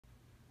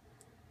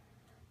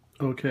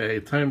Okay,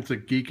 time to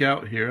geek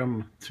out here.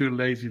 I'm too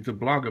lazy to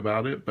blog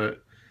about it,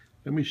 but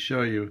let me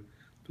show you.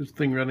 This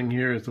thing running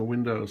here is a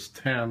Windows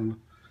 10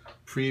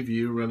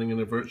 preview running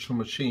in a virtual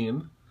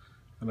machine,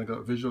 and I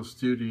got Visual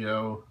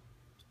Studio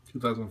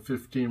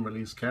 2015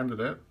 release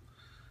candidate.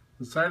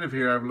 Inside of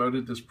here I've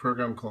loaded this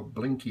program called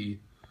Blinky,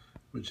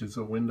 which is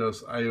a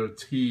Windows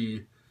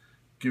IoT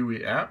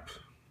GUI app,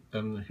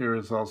 and here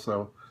is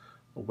also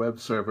a web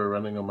server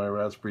running on my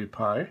Raspberry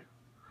Pi.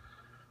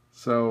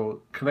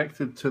 So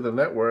connected to the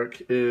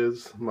network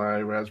is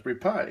my Raspberry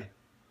Pi.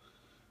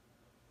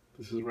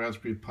 This is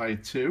Raspberry Pi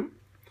 2,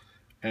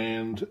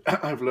 and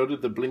I've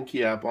loaded the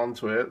Blinky app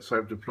onto it, so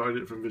I've deployed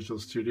it from Visual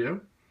Studio.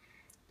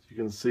 You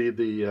can see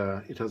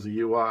it has a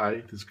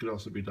UI. This could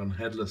also be done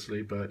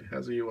headlessly, but it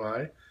has a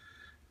UI.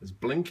 It's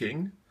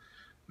blinking,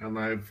 and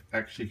I've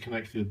actually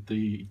connected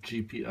the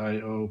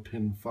GPIO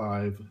pin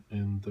 5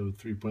 and the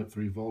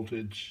 3.3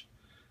 voltage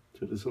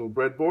to this little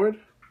breadboard,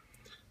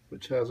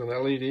 which has an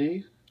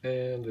LED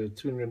and a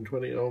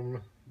 220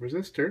 ohm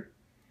resistor.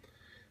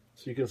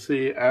 So you can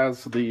see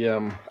as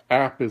the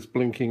app is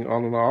blinking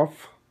on and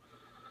off,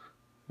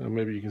 and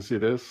maybe you can see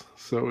this,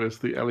 so is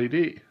the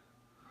LED.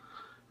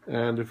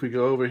 And if we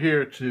go over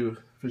here to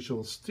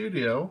Visual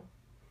Studio,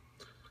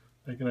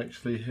 I can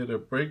actually hit a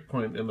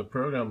breakpoint in the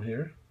program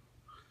here.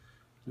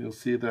 You'll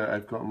see that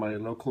I've got my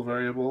local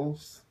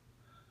variables.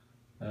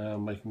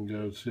 I can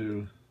go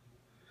to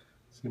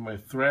see my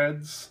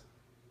threads.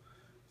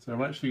 So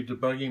I'm actually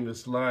debugging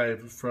this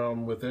live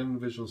from within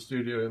Visual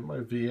Studio in my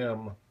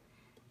VM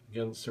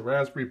against a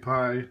Raspberry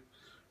Pi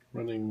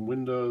running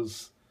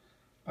Windows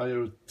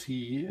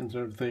IoT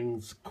Internet of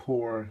Things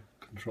Core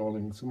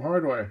controlling some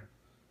hardware.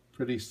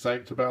 Pretty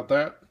psyched about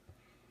that.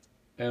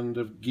 End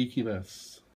of geekiness.